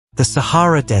The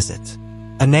Sahara Desert,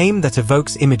 a name that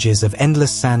evokes images of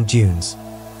endless sand dunes,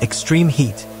 extreme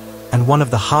heat, and one of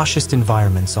the harshest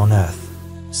environments on Earth.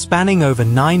 Spanning over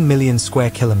 9 million square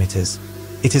kilometers,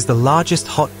 it is the largest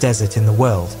hot desert in the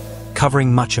world,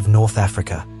 covering much of North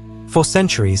Africa. For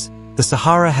centuries, the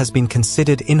Sahara has been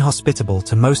considered inhospitable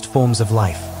to most forms of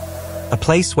life, a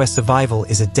place where survival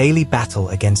is a daily battle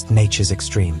against nature's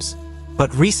extremes.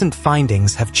 But recent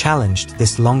findings have challenged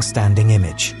this long-standing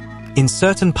image. In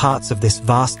certain parts of this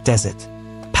vast desert,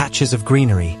 patches of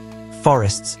greenery,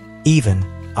 forests, even,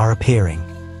 are appearing.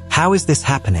 How is this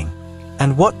happening?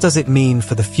 And what does it mean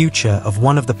for the future of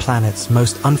one of the planet's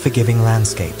most unforgiving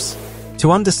landscapes?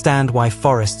 To understand why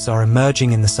forests are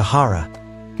emerging in the Sahara,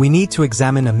 we need to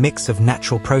examine a mix of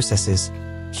natural processes,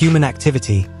 human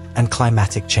activity, and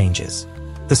climatic changes.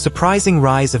 The surprising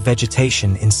rise of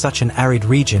vegetation in such an arid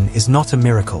region is not a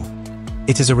miracle.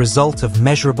 It is a result of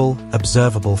measurable,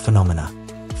 observable phenomena.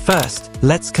 First,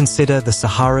 let's consider the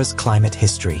Sahara's climate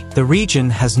history. The region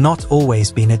has not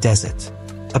always been a desert.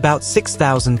 About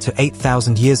 6,000 to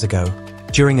 8,000 years ago,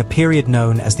 during a period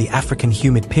known as the African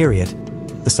Humid Period,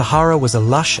 the Sahara was a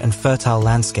lush and fertile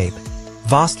landscape,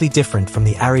 vastly different from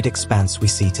the arid expanse we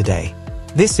see today.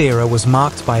 This era was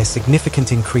marked by a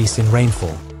significant increase in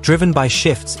rainfall, driven by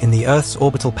shifts in the Earth's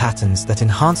orbital patterns that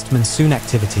enhanced monsoon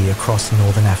activity across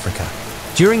northern Africa.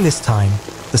 During this time,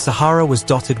 the Sahara was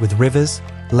dotted with rivers,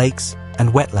 lakes, and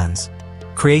wetlands,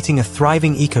 creating a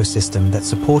thriving ecosystem that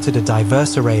supported a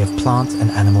diverse array of plant and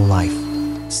animal life.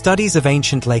 Studies of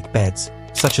ancient lake beds,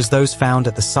 such as those found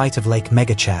at the site of Lake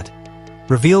Megachad,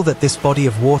 reveal that this body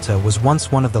of water was once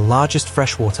one of the largest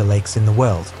freshwater lakes in the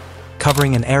world,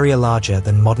 covering an area larger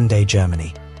than modern-day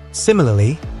Germany.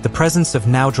 Similarly, the presence of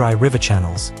now-dry river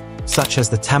channels, such as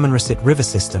the Tamanrasset River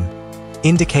system,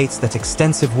 indicates that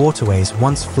extensive waterways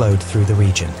once flowed through the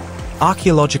region.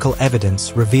 Archaeological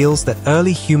evidence reveals that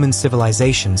early human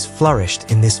civilizations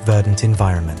flourished in this verdant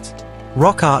environment.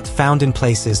 Rock art found in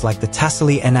places like the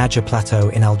Tassili Enadja Plateau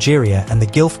in Algeria and the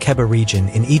Gilf Kebba region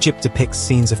in Egypt depicts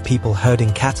scenes of people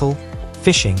herding cattle,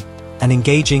 fishing, and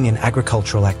engaging in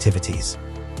agricultural activities.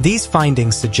 These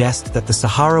findings suggest that the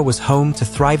Sahara was home to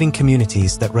thriving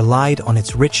communities that relied on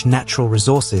its rich natural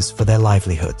resources for their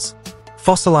livelihoods.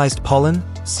 Fossilized pollen,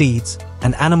 seeds,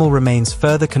 and animal remains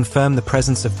further confirm the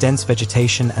presence of dense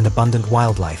vegetation and abundant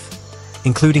wildlife,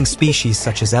 including species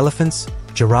such as elephants,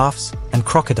 giraffes, and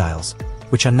crocodiles,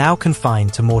 which are now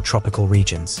confined to more tropical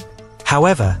regions.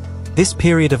 However, this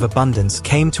period of abundance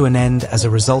came to an end as a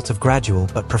result of gradual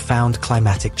but profound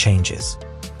climatic changes.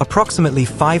 Approximately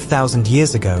 5,000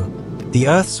 years ago, the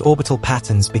Earth's orbital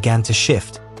patterns began to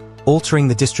shift, altering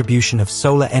the distribution of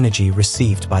solar energy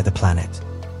received by the planet.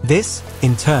 This,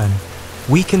 in turn,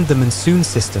 weakened the monsoon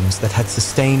systems that had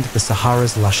sustained the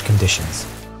Sahara's lush conditions.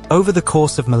 Over the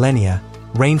course of millennia,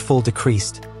 rainfall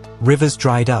decreased, rivers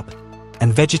dried up,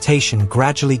 and vegetation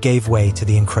gradually gave way to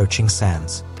the encroaching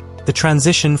sands. The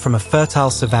transition from a fertile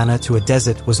savanna to a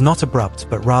desert was not abrupt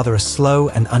but rather a slow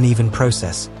and uneven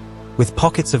process, with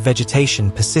pockets of vegetation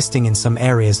persisting in some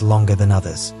areas longer than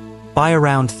others. By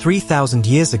around 3,000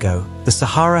 years ago, the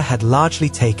Sahara had largely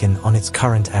taken on its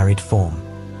current arid form.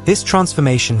 This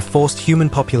transformation forced human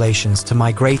populations to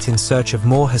migrate in search of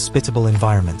more hospitable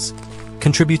environments,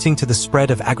 contributing to the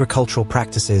spread of agricultural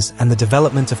practices and the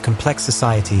development of complex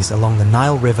societies along the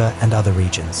Nile River and other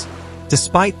regions.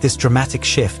 Despite this dramatic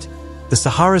shift, the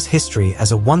Sahara's history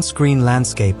as a once green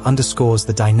landscape underscores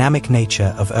the dynamic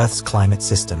nature of Earth's climate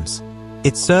systems.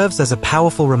 It serves as a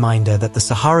powerful reminder that the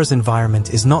Sahara's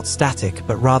environment is not static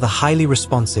but rather highly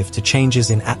responsive to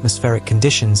changes in atmospheric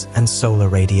conditions and solar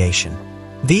radiation.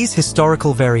 These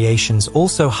historical variations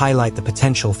also highlight the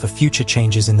potential for future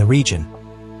changes in the region,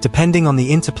 depending on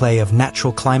the interplay of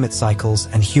natural climate cycles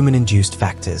and human-induced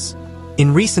factors.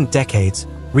 In recent decades,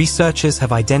 researchers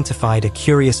have identified a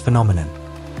curious phenomenon: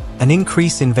 an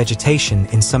increase in vegetation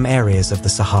in some areas of the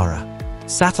Sahara.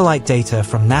 Satellite data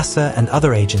from NASA and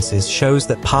other agencies shows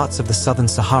that parts of the southern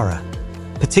Sahara,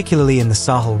 particularly in the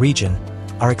Sahel region,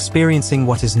 are experiencing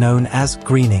what is known as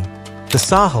greening. The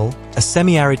Sahel, a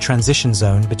semi-arid transition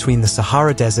zone between the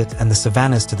Sahara Desert and the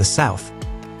savannas to the south,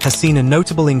 has seen a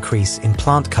notable increase in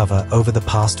plant cover over the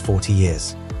past 40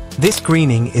 years. This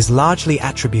greening is largely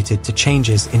attributed to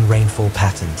changes in rainfall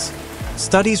patterns.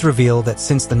 Studies reveal that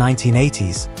since the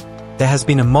 1980s, there has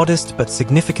been a modest but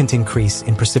significant increase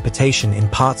in precipitation in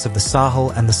parts of the Sahel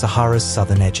and the Sahara's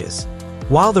southern edges.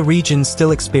 While the region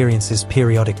still experiences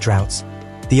periodic droughts,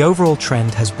 the overall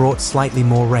trend has brought slightly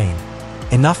more rain,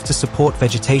 enough to support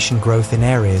vegetation growth in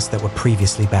areas that were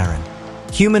previously barren.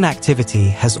 Human activity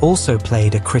has also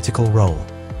played a critical role.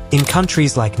 In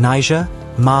countries like Niger,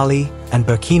 Mali, and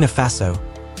Burkina Faso,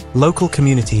 local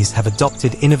communities have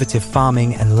adopted innovative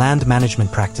farming and land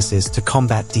management practices to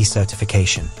combat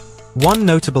desertification. One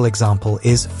notable example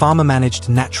is farmer-managed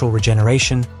natural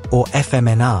regeneration, or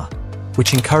FMNR,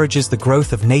 which encourages the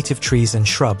growth of native trees and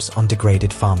shrubs on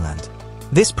degraded farmland.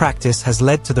 This practice has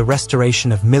led to the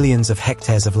restoration of millions of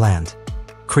hectares of land,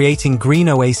 creating green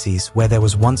oases where there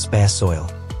was once bare soil.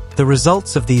 The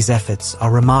results of these efforts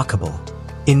are remarkable.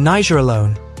 In Niger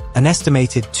alone, an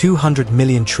estimated 200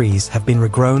 million trees have been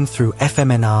regrown through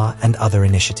FMNR and other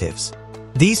initiatives.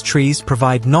 These trees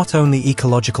provide not only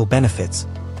ecological benefits,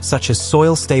 such as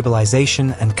soil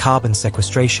stabilization and carbon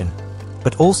sequestration,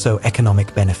 but also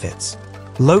economic benefits.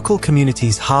 Local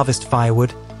communities harvest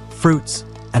firewood, fruits,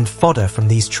 and fodder from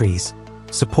these trees,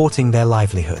 supporting their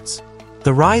livelihoods.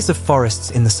 The rise of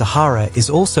forests in the Sahara is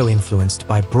also influenced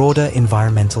by broader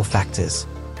environmental factors.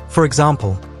 For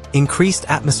example, increased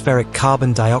atmospheric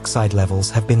carbon dioxide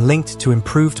levels have been linked to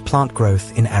improved plant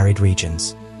growth in arid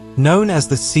regions. Known as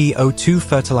the CO2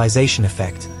 fertilization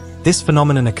effect, this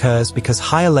phenomenon occurs because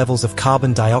higher levels of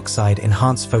carbon dioxide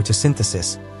enhance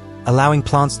photosynthesis, allowing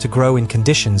plants to grow in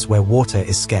conditions where water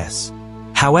is scarce.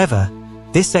 However,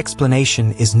 this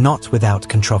explanation is not without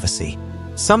controversy.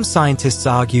 Some scientists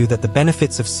argue that the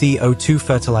benefits of CO2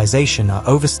 fertilization are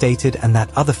overstated and that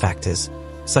other factors,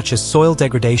 such as soil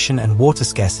degradation and water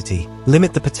scarcity,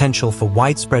 limit the potential for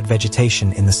widespread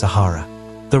vegetation in the Sahara.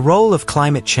 The role of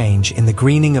climate change in the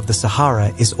greening of the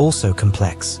Sahara is also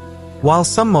complex. While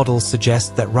some models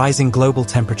suggest that rising global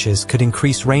temperatures could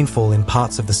increase rainfall in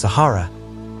parts of the Sahara,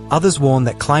 others warn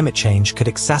that climate change could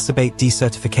exacerbate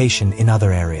desertification in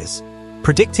other areas.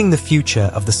 Predicting the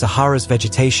future of the Sahara's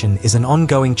vegetation is an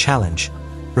ongoing challenge,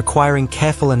 requiring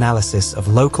careful analysis of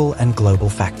local and global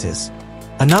factors.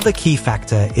 Another key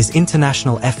factor is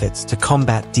international efforts to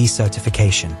combat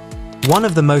desertification. One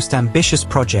of the most ambitious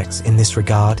projects in this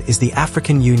regard is the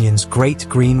African Union's Great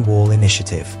Green Wall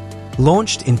Initiative.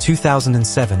 Launched in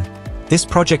 2007, this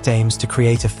project aims to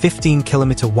create a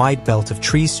 15-kilometer wide belt of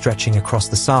trees stretching across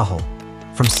the Sahel,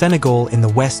 from Senegal in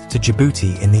the west to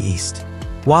Djibouti in the east.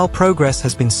 While progress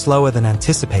has been slower than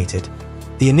anticipated,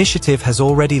 the initiative has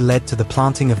already led to the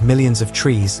planting of millions of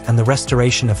trees and the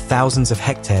restoration of thousands of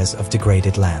hectares of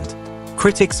degraded land.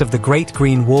 Critics of the Great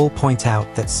Green Wall point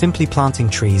out that simply planting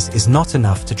trees is not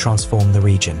enough to transform the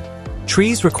region.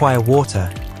 Trees require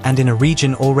water, and in a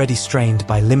region already strained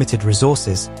by limited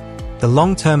resources, the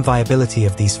long-term viability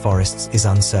of these forests is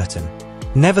uncertain.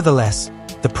 Nevertheless,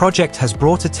 the project has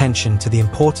brought attention to the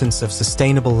importance of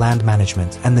sustainable land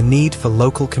management and the need for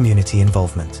local community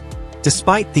involvement.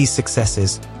 Despite these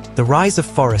successes, the rise of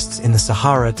forests in the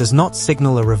Sahara does not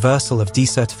signal a reversal of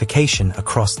desertification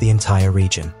across the entire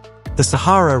region. The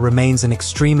Sahara remains an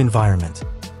extreme environment,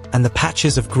 and the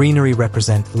patches of greenery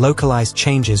represent localized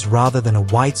changes rather than a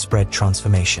widespread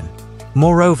transformation.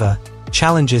 Moreover,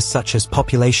 challenges such as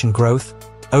population growth,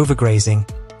 overgrazing,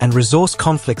 and resource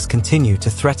conflicts continue to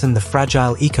threaten the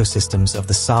fragile ecosystems of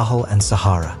the Sahel and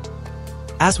Sahara.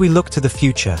 As we look to the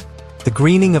future, the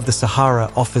greening of the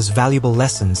Sahara offers valuable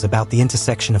lessons about the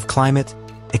intersection of climate,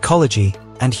 ecology,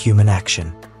 and human action.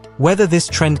 Whether this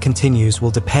trend continues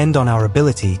will depend on our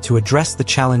ability to address the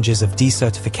challenges of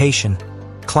desertification,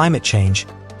 climate change,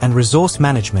 and resource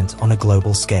management on a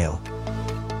global scale.